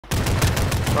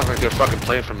Not like they're fucking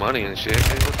playing for money and shit.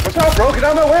 What's up, bro? Get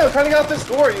out of my way. I'm trying to get out this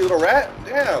door, you little rat.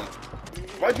 Damn.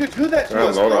 Why'd you do that to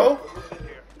us, bro?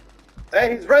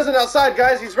 Hey, he's resin outside,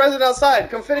 guys. He's resin outside.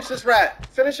 Come finish this rat.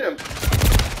 Finish him.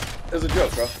 It was a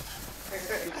joke, bro.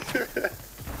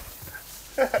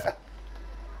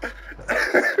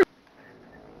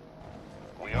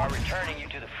 We are returning you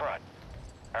to the front.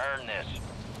 Earn this.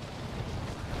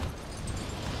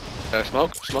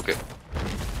 Smoke? Smoke it.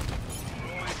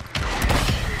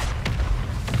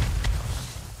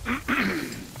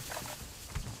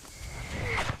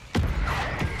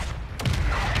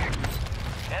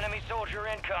 Enemy soldier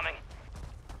incoming.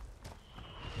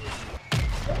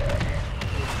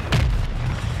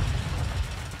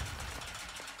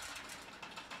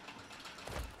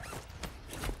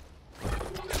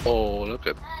 Oh, look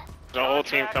at the whole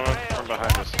team coming from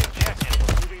behind us.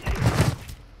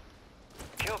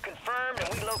 Kill confirmed,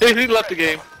 and we locate. He left the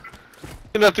game.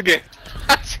 He left the game.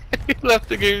 He left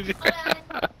the game. He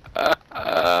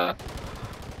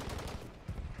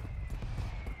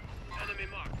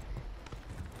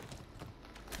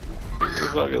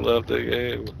fucking left the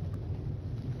game.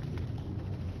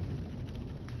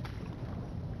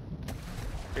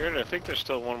 Here, I think there's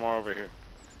still one more over here.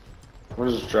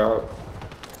 Where's this drop?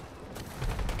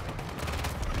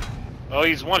 Oh,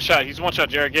 he's one shot. He's one shot,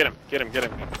 Jared. Get him. Get him. Get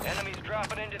him. Enemies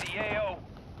dropping into the AO.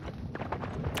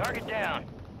 Target down.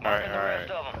 Alright, Marking the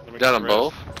rest of them. Down on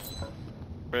both?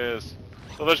 Riz.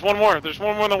 So there's one more. There's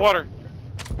one more in the water.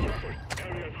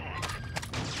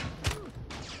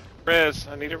 Riz.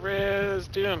 I need a Riz.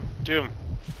 Do him. Do him.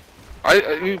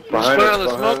 You put on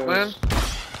the smoke, man.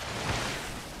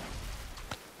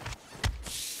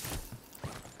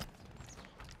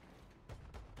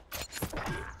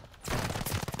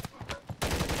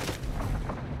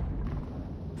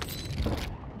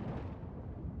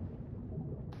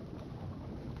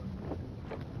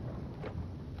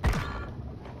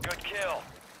 Good kill.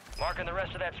 Marking the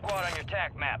rest of that squad on your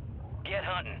TAC map. Get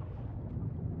hunting.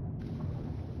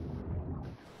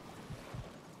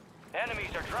 Enemies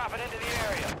are dropping into the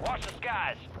area. Watch the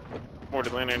skies. More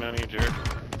to landing on you, Jared.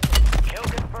 Kill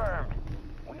confirmed.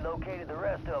 We located the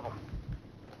rest of them.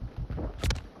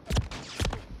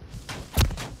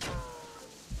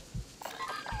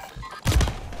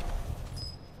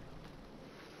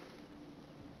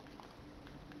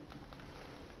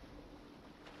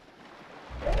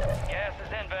 Gas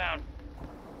is inbound.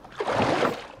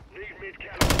 Need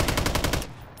mid-caliber.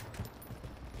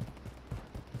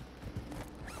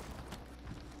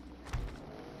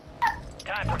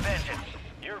 Time for vengeance.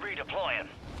 You're redeploying.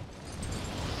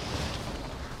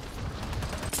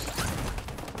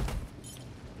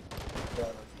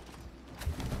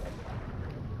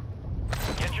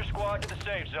 Get your squad to the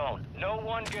safe zone. No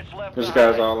one gets left There's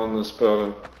behind. guys all in this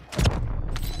building.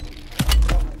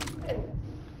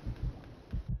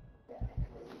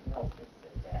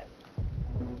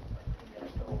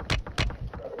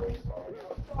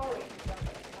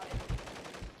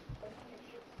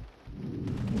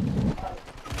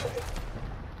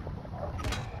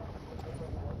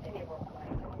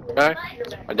 Okay.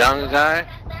 I down the guy.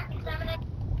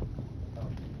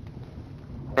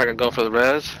 I can go for the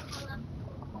res.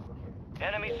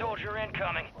 Enemy soldier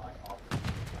incoming.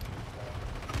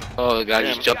 Oh, the guy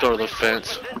just jumped over the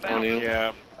fence on you.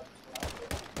 Yeah.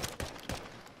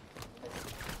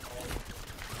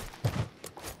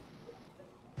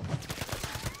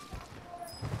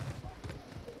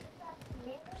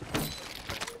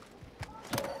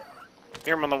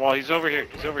 Hear him on the wall. He's over here.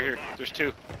 He's over here. There's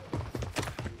two.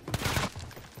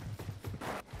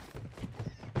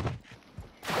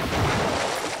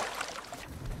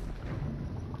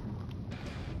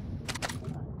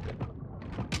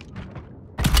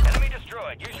 Enemy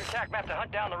destroyed. Use your TAC map to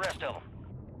hunt down the rest of them.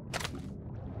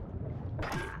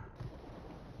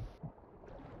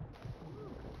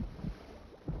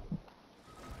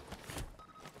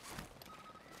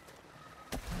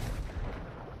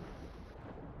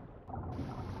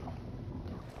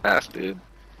 Pass, dude.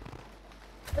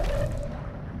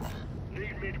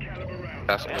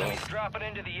 Pass it. Enemies dropping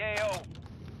into the AO.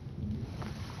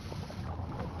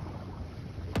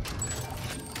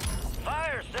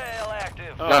 Fire sale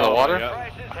active. Down the water? Yeah.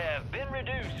 Prices have been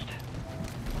reduced.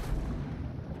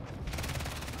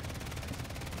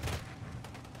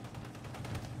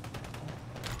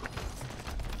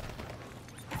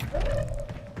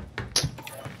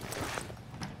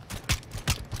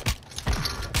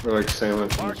 We're like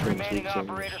sandwiched in Mark between remaining two teams.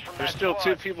 operators from There's that still squad.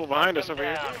 two people behind us Hunt over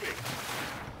them here.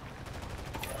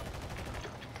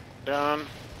 down. Down.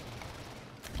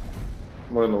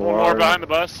 One in the One water. more behind the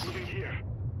bus.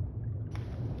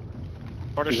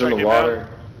 Water He's in strike the inbound. water.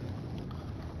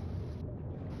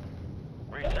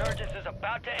 Resurgence is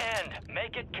about to end.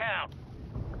 Make it count.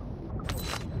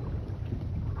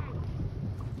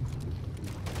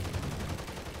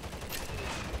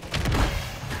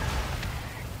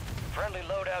 Friendly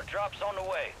loadout drops on the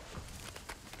way.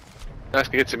 Nice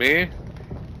to get to me.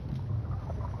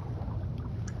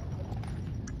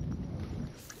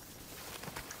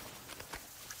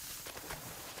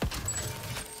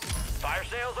 Fire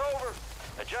sale's over.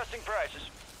 Adjusting prices.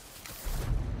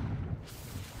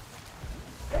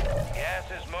 Gas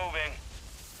is moving.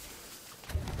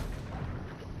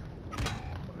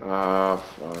 Ah,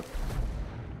 fuck.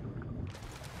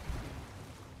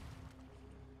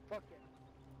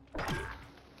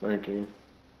 Thank you.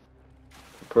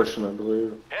 Pushing, I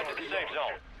believe. Head to the safe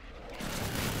zone.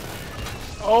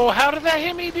 Oh, how did that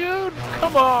hit me, dude?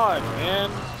 Come on, man.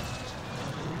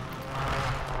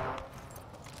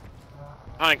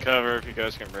 Behind cover if you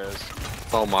guys can res.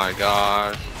 Oh my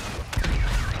gosh.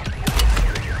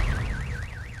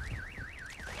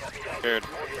 Scared.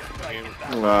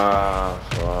 Ah,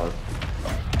 fuck.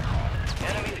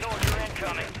 Enemy soldier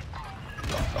incoming.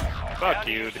 Fuck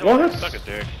you. What? Suck a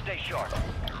dick. Stay sharp.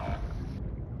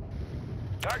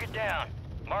 Target down.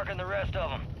 Marking the rest of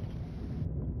them.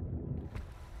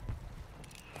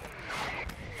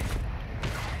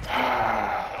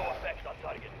 No effects on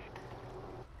target.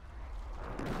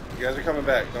 You guys are coming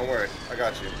back. Don't worry. I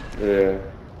got you. Yeah.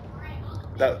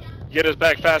 That. Get us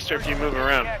back faster if you move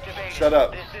around. Activation. Shut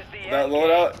up. This is the That end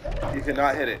loadout, you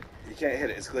cannot hit it. You can't hit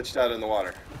it. It's glitched out in the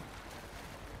water. game.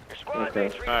 Your squad Okay.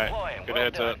 mates Alright, redeploying. good Well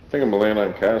heads done. up. I think I'm laying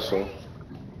on castle.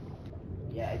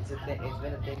 Yeah, it's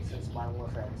been a thing since Modern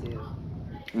Warfare 2.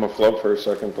 I'm gonna float for a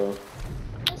second though.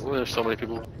 Oh, there's so many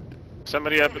people.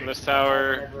 Somebody up in this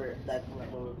tower. Whenever, like, when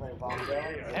we were playing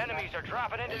volleyball. Enemies are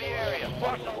dropping into the area.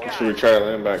 Watch them guys. Should we try to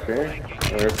land back here?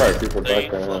 There's probably people They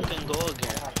back ain't there. fucking go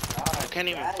again. I can't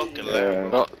even fucking let. Yeah.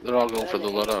 No, they're all going for the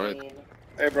loadout, right?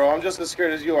 Hey, bro, I'm just as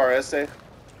scared as you are, Essay.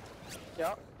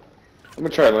 I'm gonna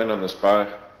try to land on this spy.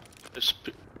 Just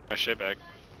My shit back.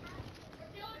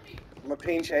 I'm a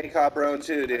pinch A-Cop round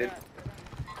too, dude.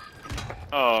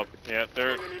 Oh, yeah,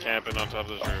 they're camping on top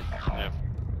of this roof. Yeah.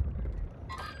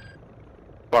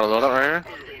 bought a loadout right here.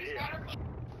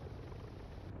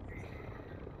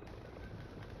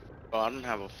 Oh, I don't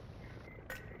have a.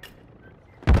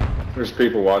 There's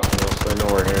people watching us. They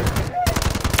know we're here.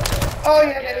 Oh,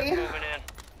 yeah, Gas Daddy. moving in.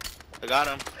 I got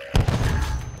him.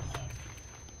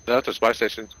 That's a spy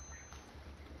station.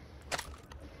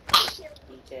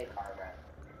 DJ Cabra.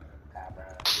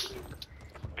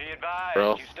 Be advised,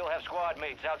 Bro. you still have squad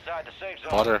mates outside the safe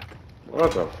zone. Water.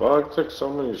 What the fuck? Took so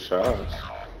many shots.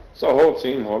 It's a whole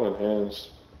team holding hands.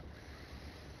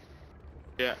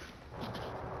 Yeah.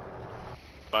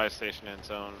 Fire station end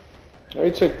zone. How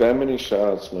you took that many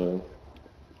shots, man?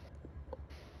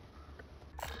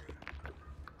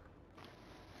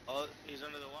 Oh, he's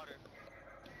under the water.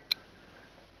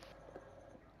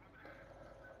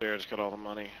 There, just got all the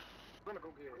money.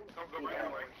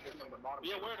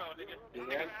 Yeah, where though,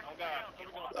 nigga? Yeah. Oh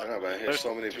God. I know, man. There's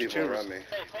so many people around me.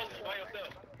 Hey, focus by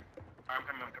yourself. I'm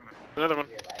coming. Another one.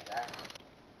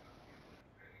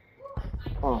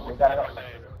 Oh, we gotta go.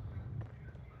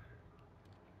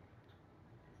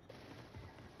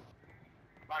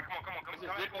 Come on. Come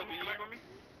with me. Come to me.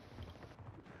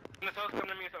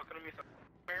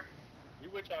 We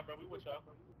with y'all, bro. We with y'all.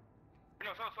 No,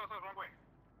 wrong way.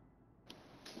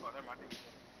 Oh, never mind.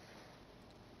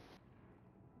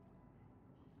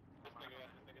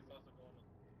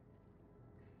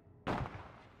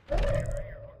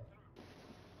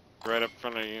 Right up in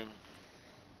front of you.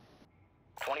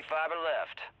 25 are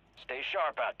left. Stay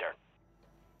sharp out there.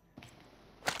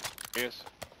 Yes.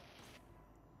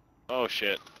 Oh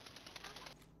shit.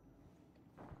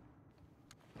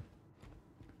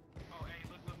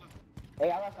 Hey,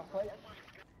 I got some plates.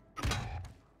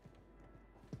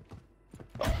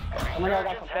 Somebody got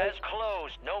some Resurgence has plates.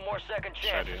 closed. No more second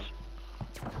I do. chances.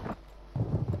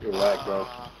 You're lag, bro.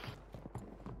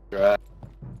 You're at.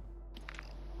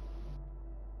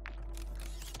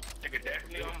 Nigga,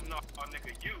 definitely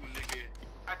nigga, you, nigga.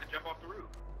 I had to jump off the roof.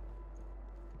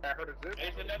 I heard a zip.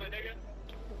 It's another nigga.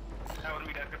 That would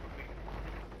be that zip with me.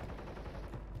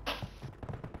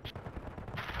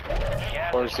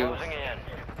 Gas Or is two. closing in.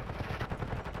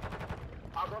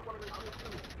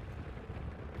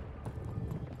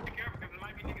 Be careful, because there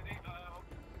might be niggas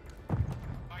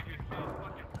mind you, still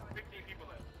fucking 15 people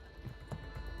left.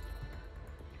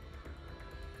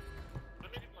 The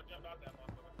niggas gonna jump out that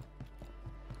motherfucker.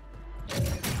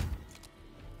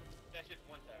 That shit's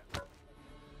one time.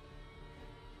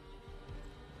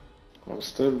 Oh,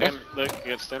 still. Look,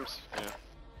 you got stems? Yeah.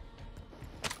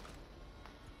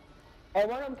 Oh,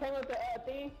 one of them came with the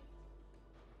thing?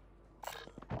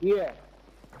 Yeah.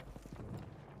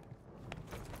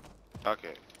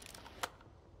 Okay.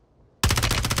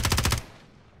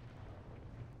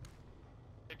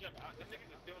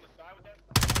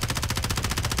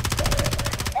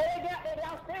 Oh, they're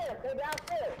downstairs. They're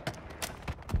downstairs.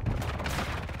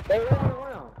 They running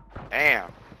around.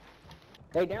 Damn.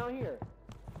 They down here.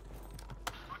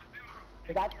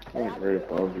 I'm very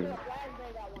buggy.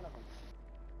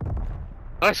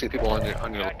 I see people on your.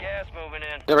 Got gas moving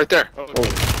in. Yeah, right there. Oh, Look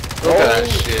at that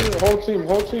shit. Whole team,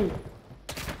 whole team.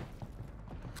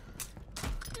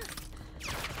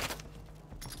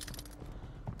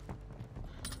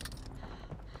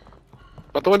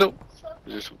 Out the window.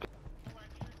 Just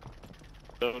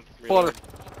water.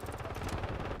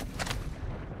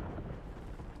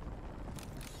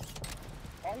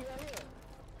 Oh, he right here.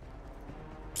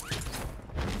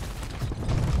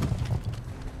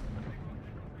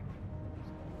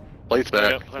 Plates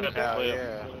back. Hell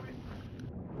yeah.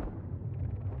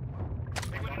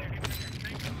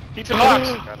 Pizza box.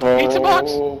 Pizza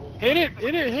box. Oh, Hit it.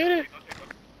 Hit it. Hit it.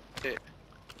 it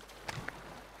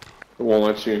won't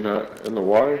let you not in the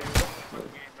water.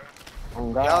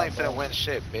 Oh, God. Y'all ain't finna win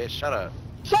shit, bitch. Shut up.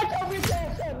 Shut your bitch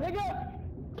ass up, nigga!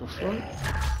 The fuck?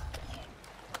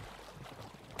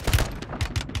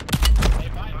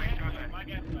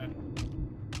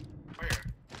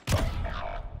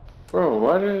 Bro,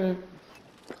 why did it?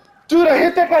 Dude, I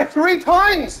hit that guy 3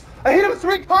 times! I hit him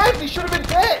 3 times! He should have been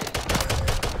dead!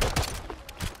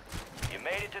 You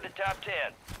made it to the top 10.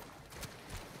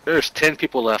 There's 10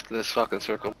 people left in this fucking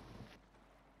circle.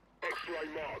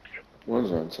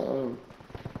 One's on time.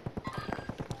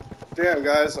 Damn,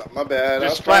 guys, my bad. I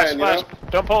was Just splash, trying, you know?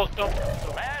 splash. Don't pull. Don't.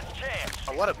 Last chance.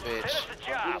 Oh, what a Finish bitch. the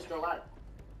job.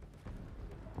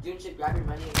 June should grab your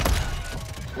money.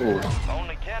 Ooh.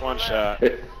 Only 10 One left. shot.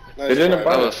 It Nice didn't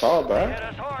try. buy the fall Hit back.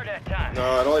 us hard that time.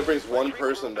 No, it only brings one Let's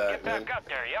person regroup back, and man. get back up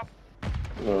there, yep.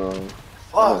 No.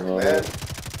 Fuck, know. man.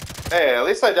 Hey, at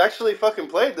least I actually fucking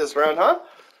played this round, huh?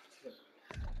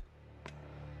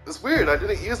 It's weird, I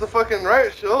didn't use the fucking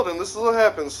riot shield, and this is what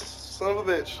happens. Son of a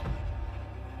bitch.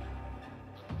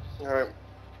 Alright.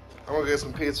 I'm gonna get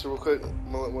some pizza real quick.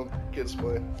 I'm gonna let one kids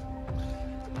play.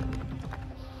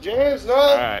 James, no!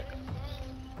 Alright.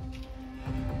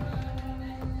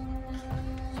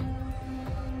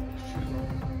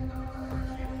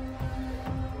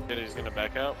 He's gonna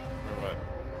back out, or what?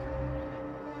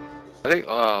 I think,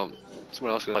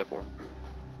 someone else is gonna play for him.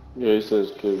 Yeah, he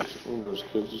says kids. One of those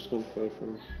kids is gonna play for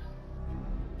him.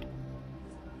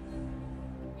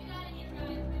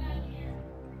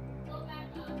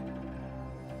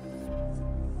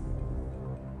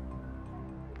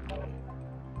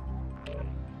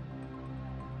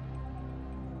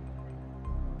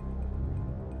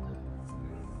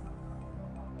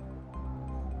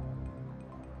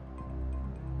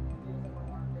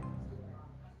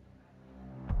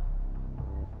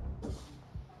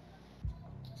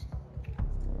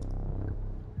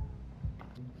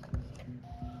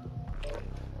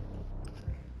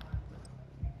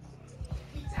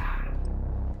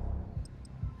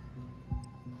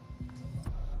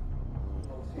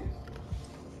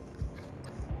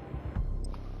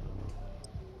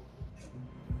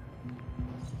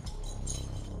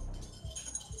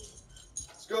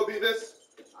 Let's go, Beavis.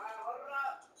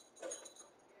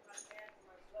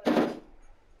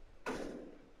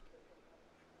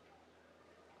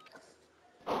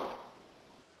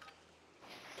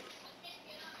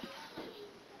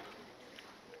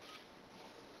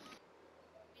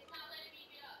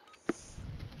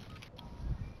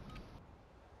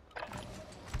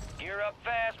 Gear up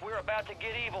fast. We're about to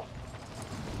get evil.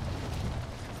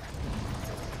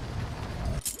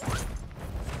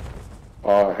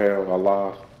 Oh hell, I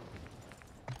lost.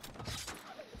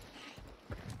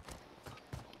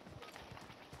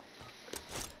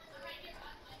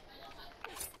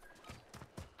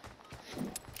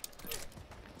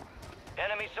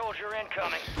 Enemy soldier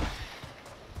incoming.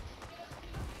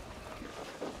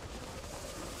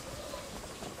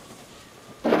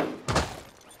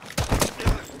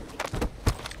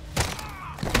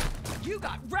 You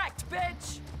got wrecked,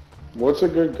 bitch! What's a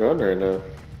good gun right now?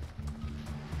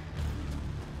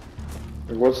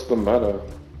 Like, what's the meta?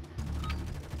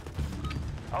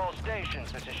 All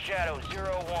stations, this is Shadow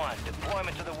 01.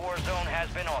 Deployment to the war zone has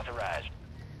been authorized.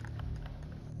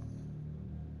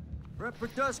 Rep for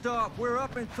dust off. We're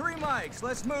up in 3 mics.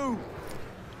 Let's move.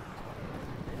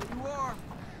 There you are.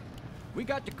 We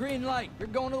got the green light. You're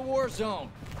going to the war zone.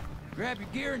 Grab your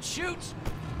gear and shoot.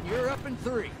 You're up in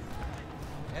 3.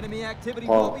 Enemy activity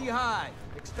will be high.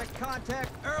 Expect contact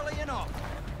early and often.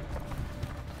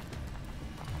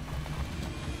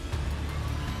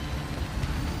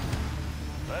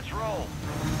 Let's roll.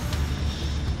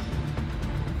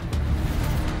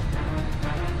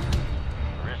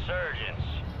 Resurgence.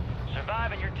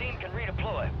 Survive and your team can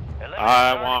redeploy. Eliminate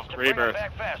I targets want to bring them rebirth.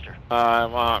 back faster. I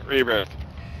want rebirth.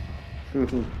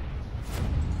 That's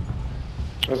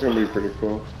gonna be pretty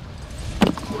cool.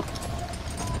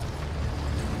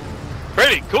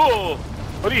 Pretty cool!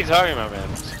 What are you talking about, man?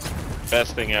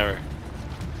 Best thing ever.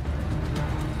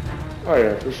 Oh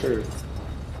yeah, for sure.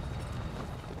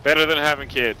 Better than having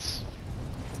kids.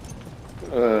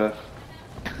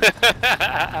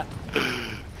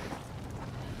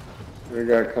 We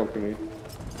got company.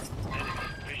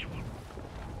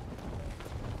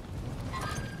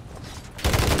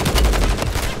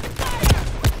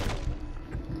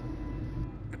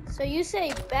 So you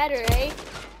say better, eh?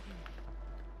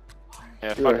 Yeah,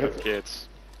 Yeah, fuck hit with kids.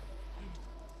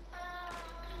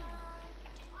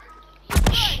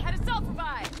 Had a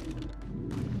self-revive.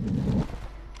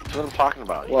 That's what I'm talking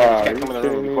about. You Wow, guys you can't come in the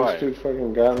room kidding and me? be This quiet. dude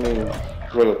fucking got me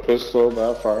with a pistol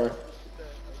that far.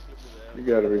 You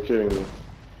gotta be kidding me.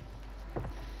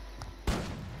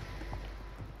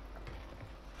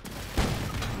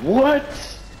 What?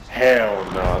 Hell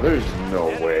no, there's no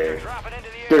way. Dropping into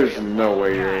the area. There's no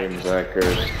way your aim's that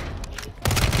good.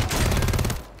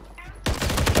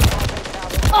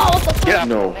 Oh, what the fuck? Yeah.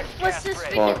 No What's this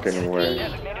fucking freaking way.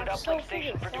 Designated So uplink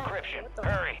station for freaking fat. decryption. What the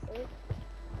Hurry.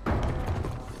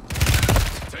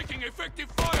 fuck? Taking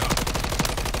effective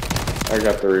fire. I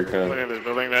got the Look recon. at this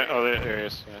building. That. Oh, there he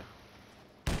is.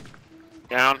 Yeah.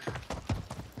 Down.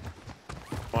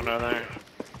 One down there.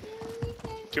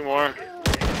 Two more.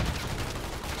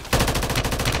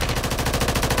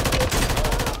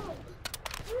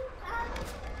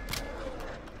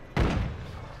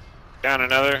 Down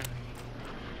another.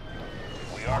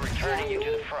 We are returning you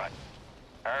to the front.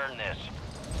 Earn this.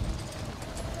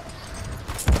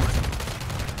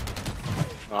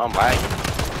 Oh, I'm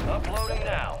lagging. Uploading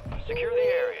now. Secure the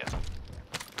area.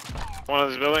 One of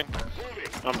this building.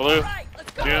 On blue. Right,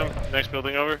 let's go. Jim. Next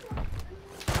building over. Confirmed.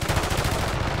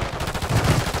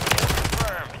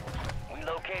 We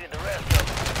located the rest of them.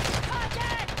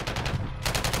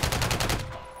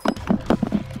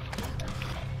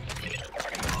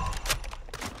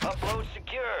 Upload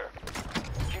secure.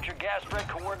 Future gas spread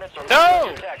coordinates are No! listed on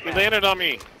your attack He map. landed on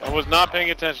me. I was not paying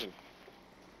attention.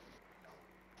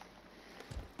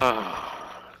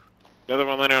 Ah. The other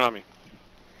one landed on me.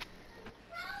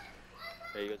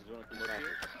 Hey, you guys doing something up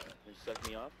here? You suck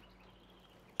me off?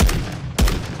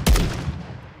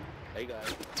 Hey guys. I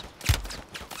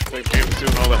think Jim's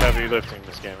doing all the heavy lifting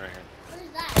this game right here.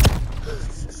 Your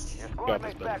Got squad this,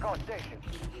 mates buddy. back on station.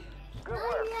 Good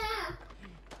work.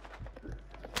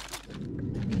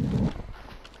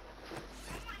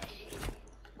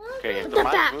 Okay, if Look the at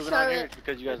mic's that, moving on here, Charlotte. it's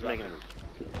because you guys are making it.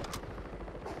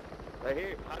 Right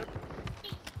here.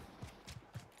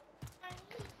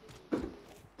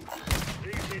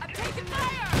 I'm taking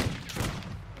fire.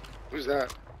 Who's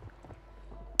that?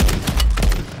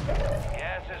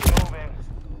 Gas is moving.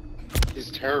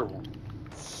 He's terrible.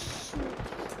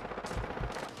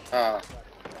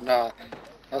 No.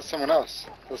 That's someone else.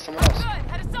 That's someone else. Good.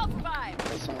 Had a self-revive.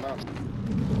 That's someone else.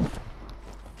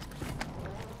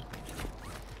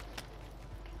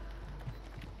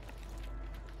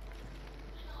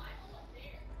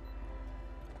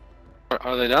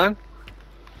 Are they done?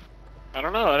 I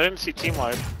don't know. I didn't see team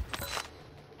wide.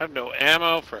 I have no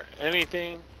ammo for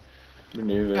anything. Me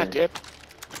neither. God damn.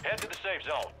 Head to the safe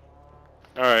zone.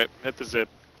 Alright, hit the zip.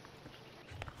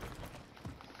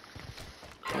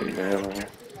 Yeah.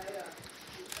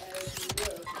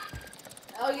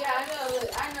 Oh yeah,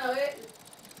 I know it.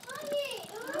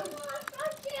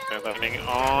 Got nothing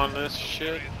on this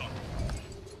shit.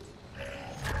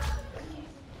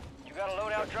 You got a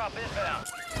loadout drop inbound.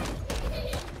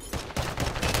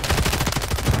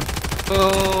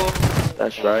 Oh.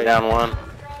 That's right. Down one.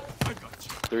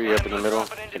 3 up in the middle.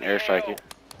 Can airstrike you.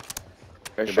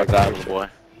 You're Airstrike about to die, that. little boy.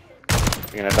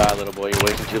 You're gonna die, little boy. You're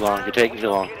wasting too long. You're taking too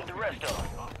long. Located the rest of them.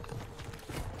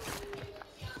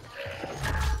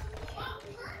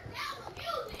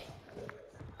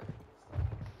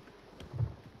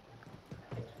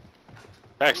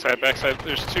 Backside, backside.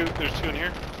 There's two in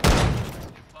here.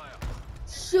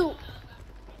 Shoot.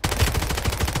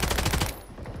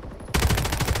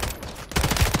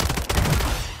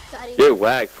 Got him. You're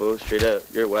whack, fool. Straight up.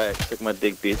 You're whack. Suck my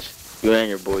dick, bitch. You and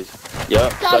your boys.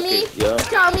 Yup. Suck Dummy. it. Yup.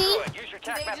 Dummy. Good. Use your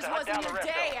Today attack map to just hunt down wasn't the your rest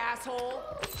day, of them. asshole.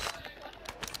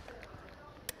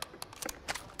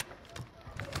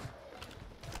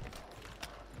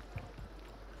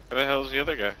 Where the hell's the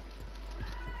other guy?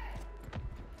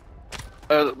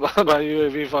 By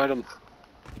UAV, find him.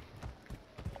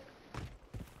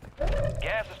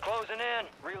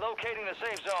 Relocating the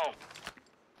safe zone.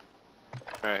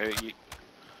 Alright,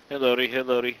 hit Lodi, hit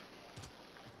Lodi.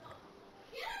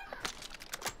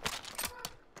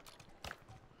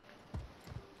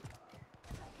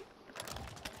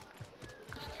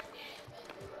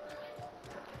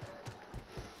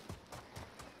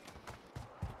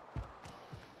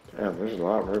 Damn, there's a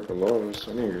lot right below us.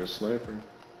 I need to get a sniper.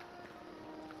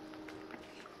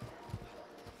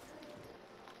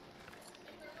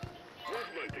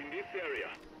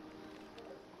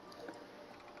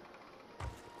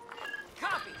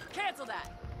 Copy. Cancel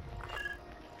that.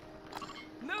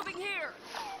 Moving here.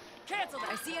 Cancel that.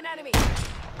 I see an enemy.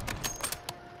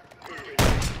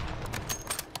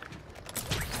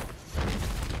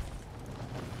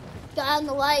 Guy on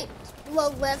the light, low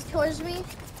left towards me.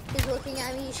 He's looking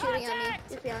at me, he's shooting at me.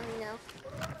 He's behind me now.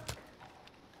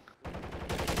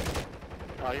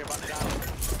 Oh, you're about to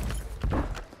die.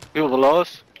 People below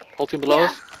us? Whole team below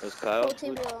us? That's Kyle. Whole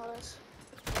team below us.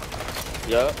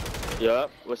 Yup.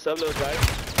 Yup. What's up, little guy?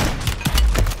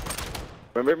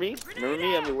 Remember me? Remember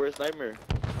me? I'm your worst nightmare.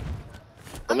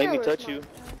 Don't make me touch you.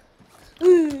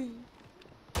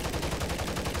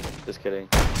 Just kidding.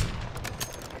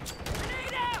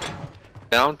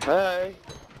 Down. Hi.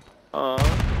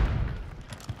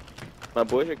 My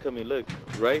boys are coming. Look,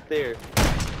 right there.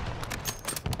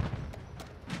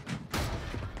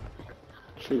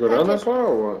 Should we go down that far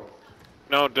or what?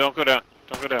 No, don't go down.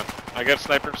 Don't go down. I got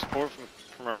sniper support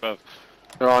from above.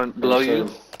 They're on below you.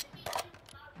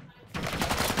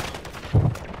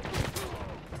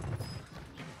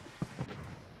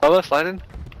 Bella, slide in.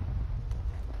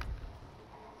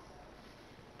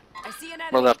 I see an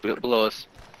enemy. More left below us.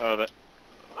 Oh, that.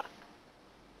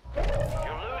 You're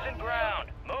losing ground.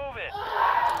 Move it.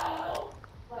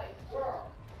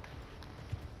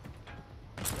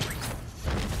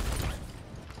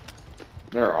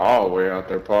 They're all way out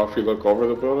there, Paul. If you look over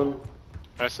the building.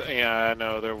 Yeah, I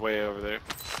know. They're way over there.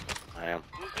 I am.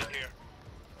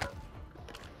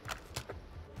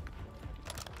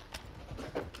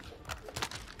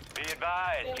 Be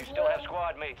advised, you still have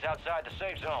squad mates outside the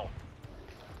safe zone.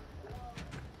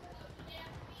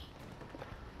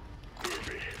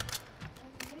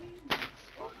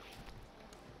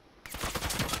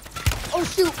 Oh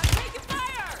shoot!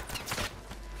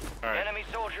 Alright. Enemy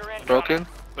soldier in. Broken?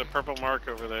 The purple mark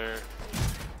over there.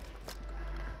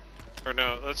 Or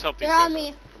no, let's help these They're guys. on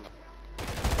me.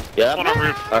 Yeah. One on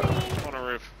roof. One on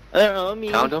roof. They're on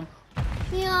me. Found him?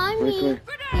 They're on me.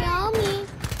 They're on me.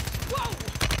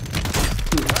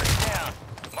 Mark down.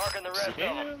 Marking the red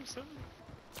zone.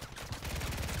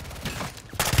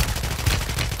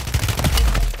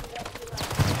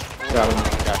 Got him.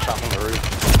 Got shot from the roof.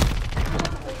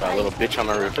 Got a little bitch on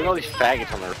the roof. Look at all these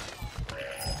faggots on the roof.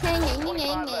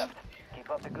 Keep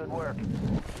up the good work.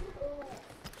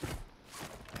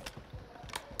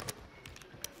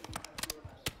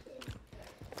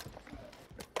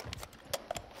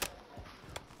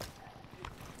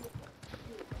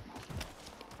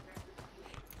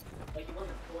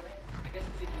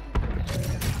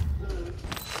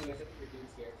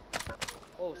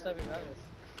 Oh, 7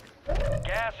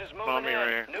 Gas is moving On me in. right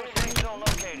here. New safe zone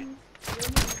located.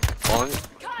 One.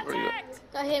 Where are you at?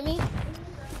 That hit me.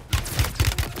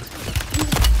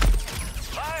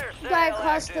 Fire sale Guy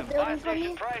across the active. building Buy from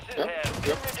station me. prices Yep, have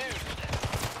yep. been reduced.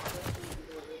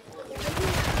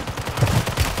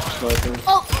 Sniper.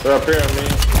 Oh! They're up here on me.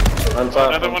 On top.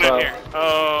 Another on one top. in here.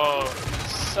 Oh,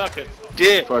 suck it.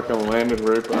 Dick. Fucking landed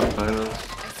right behind us.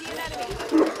 I see an enemy.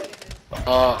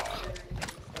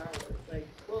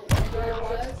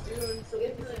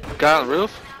 Guy on the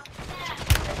roof?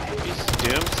 He's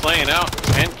Doom slaying out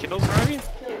 10 kills already?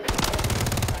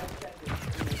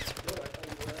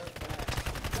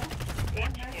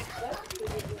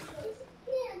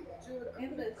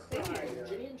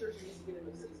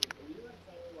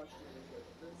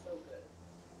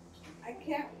 I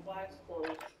can't watch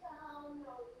those.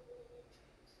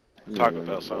 Taco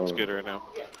Bell sounds good right now.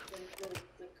 Yeah,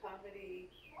 the comedy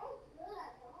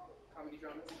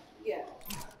dramas. Yeah.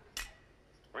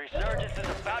 Resurgence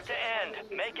is about to end.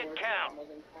 Make it count.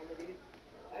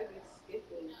 I just skip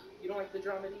them. You don't like the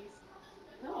dramedies?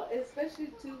 No, especially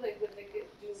too like when they do.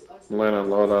 Landing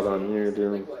loadout on you,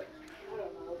 dude. I don't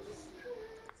know, just.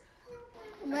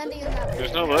 I'm landing in that.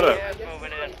 There's no loadout. Gas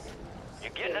moving in.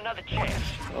 You're getting another chance.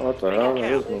 Oh, what the hell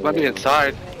is this? Might be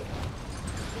inside.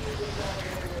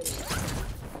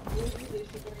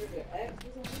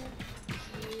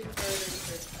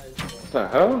 What the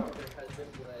hell?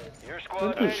 Your squad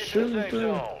What the made it to shit the is safe that?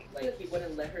 zone. Like he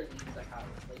wouldn't let her leave the house.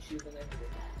 Like she was in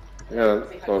there. Yeah,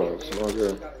 hold on, it's all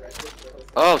good.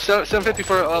 Oh, 750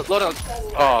 for loadout.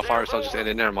 Oh, fire cell just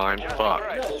ended. Never mind. Fuck.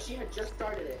 No, she had just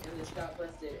started it, and then she got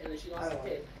busted, and then she lost her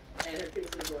kid, and her kid was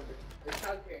gonna go into the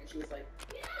child care, and she was like,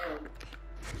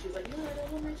 no, I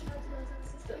don't want my child to go into the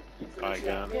system. So My she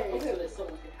God. got married so that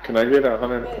someone could have Can I get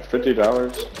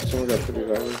 $150? Someone got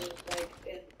 $50.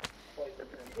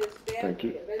 Thank you.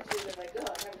 Eventually they're like, oh, I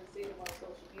haven't seen him on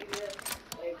social media.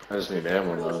 Like, I just need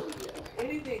ammo now.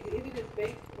 anything, even his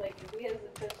bank, like if he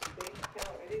hasn't touched his bank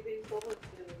account or anything, someone's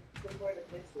gonna report him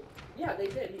missing. Yeah, they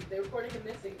did. They reported him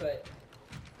missing, but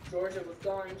Georgia was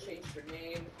gone, changed her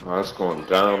name. Oh, it's going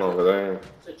down over there.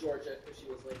 To Georgia because she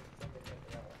was like something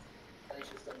else. I think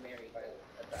she was still married by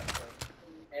at that point.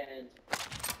 And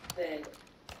then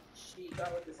she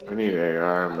got with this. I need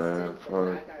AR, man.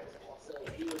 Fuck. So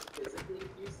he was physically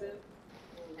abusive,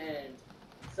 and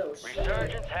so she.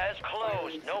 Resurgence has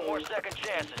closed. No more second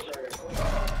chances.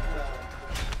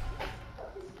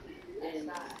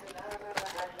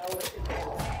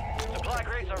 Supply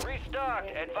crates are restocked.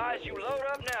 Advise you load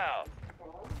up now.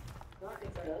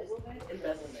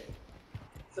 Embezzlement.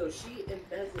 So she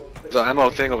embezzled. There's an ammo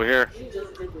thing over here. She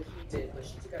just did what he did, but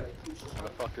she took out a huge chunk. What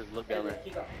the fuck is look down there? He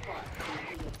got caught. And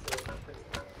he went to prison.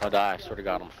 I'll die. I swear to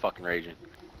God, I'm fucking raging.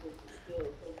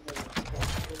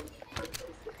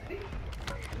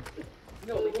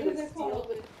 No, we can steal.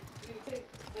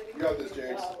 You got this,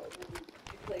 James.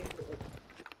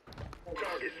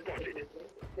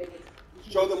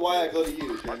 Show them why I go to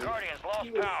you, Our Jamie. Guardians lost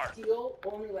He would power. steal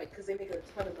only like because they make a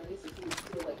ton of money, so he would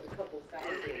steal like a couple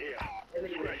thousand, and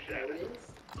then he would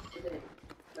notice. And then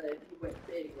if he went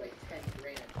big, like 10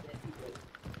 grand, then he would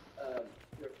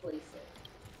replace it.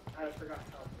 I forgot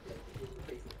how he would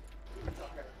replace it. He would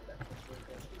talk about that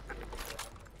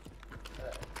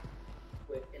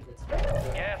in the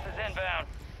time. Gas is inbound.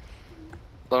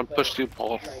 Let him push through,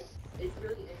 Paul. Like, it's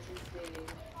really interesting,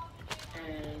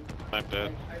 and I'm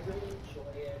dead. I really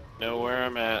enjoy it. Know where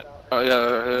I'm at. Oh,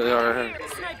 yeah.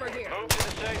 Sniper here. Move to the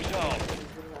safe zone.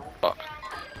 Fuck.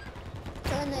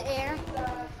 Go in the air.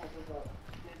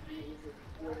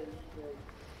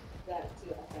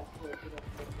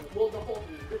 Well,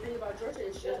 the thing about Georgia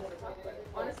is she doesn't want to talk about it.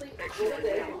 Honestly, she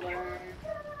doesn't learn.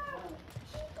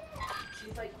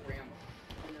 She's like grandma,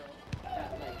 you know,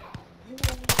 that like,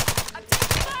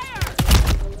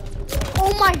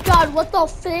 Oh my god, what the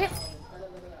flip?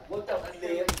 what the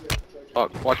flip?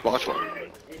 Fuck. Watch. I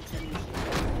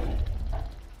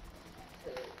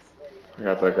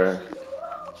got that guy.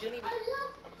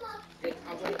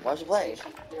 Why'd you play?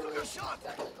 You just shot the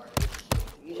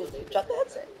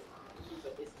headset.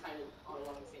 It's kind of on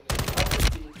along the same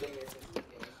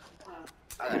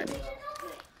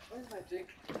Where's my drink?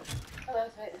 Oh,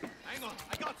 that's right. Hang on,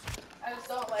 I got you. I just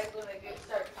don't like when they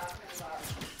start talking about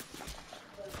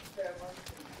those ceremonies,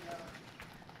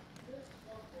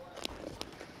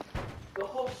 The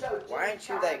whole show. Why aren't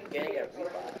you like getting a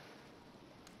revive?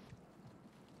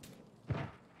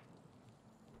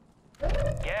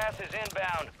 Gas is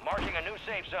inbound, marking a new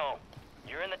safe zone.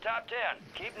 You're in the top 10.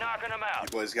 Keep knocking them You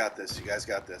out. boys got this. You guys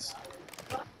got this.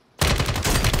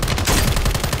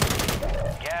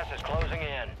 Gas is closing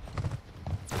in.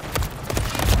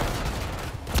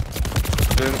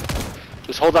 Dude,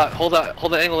 just hold that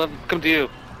angle. Let them come to you.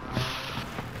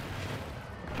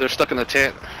 They're stuck in the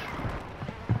tent.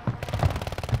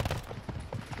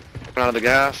 Run out of the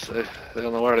gas. They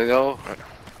don't know where to go.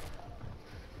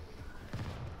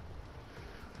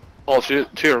 Oh, to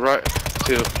your right.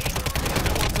 Two.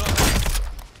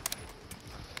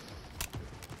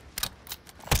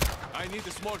 I need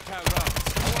the small cat round.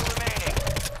 4 remaining.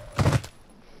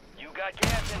 You got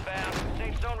gas inbound.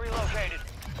 Safe zone relocated.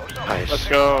 Nice. Let's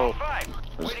go.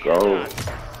 Let's go.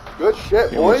 Good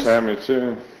shit, You almost boys. had me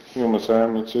too.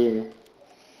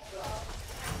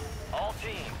 All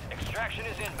teams, extraction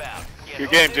is inbound. Get Good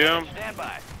game, loaded and Doom. stand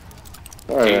by.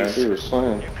 Oh yeah, he was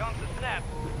slaying. Here comes the snap.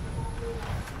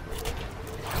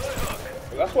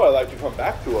 That's what I like to come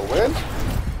back to, a win.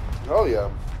 Hell yeah.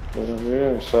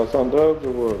 Yeah, shots on dubs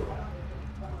or what?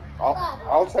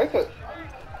 I'll take it.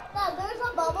 Dad, there's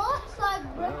a bubble, so I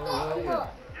ripped it. Look.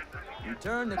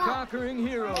 Return the conquering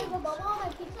hero. There's a bubble on my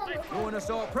pizza. Look. Doing us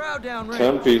all proud down range.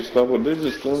 10-piece, double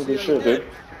digits, doing good shit, dude.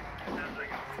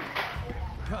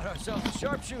 Got ourselves a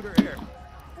sharpshooter here.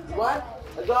 What?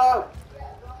 Let's go.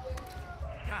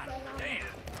 God damn.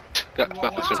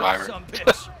 Got the survivor. Some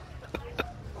bitch.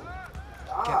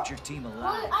 Kept your team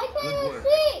alive. I Good can't work.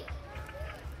 see.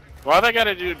 Why they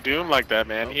gotta do Doom like that,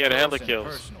 man? He had hella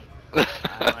kills. I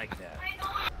like that.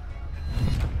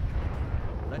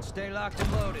 Let's stay locked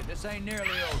and loaded. This ain't nearly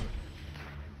over.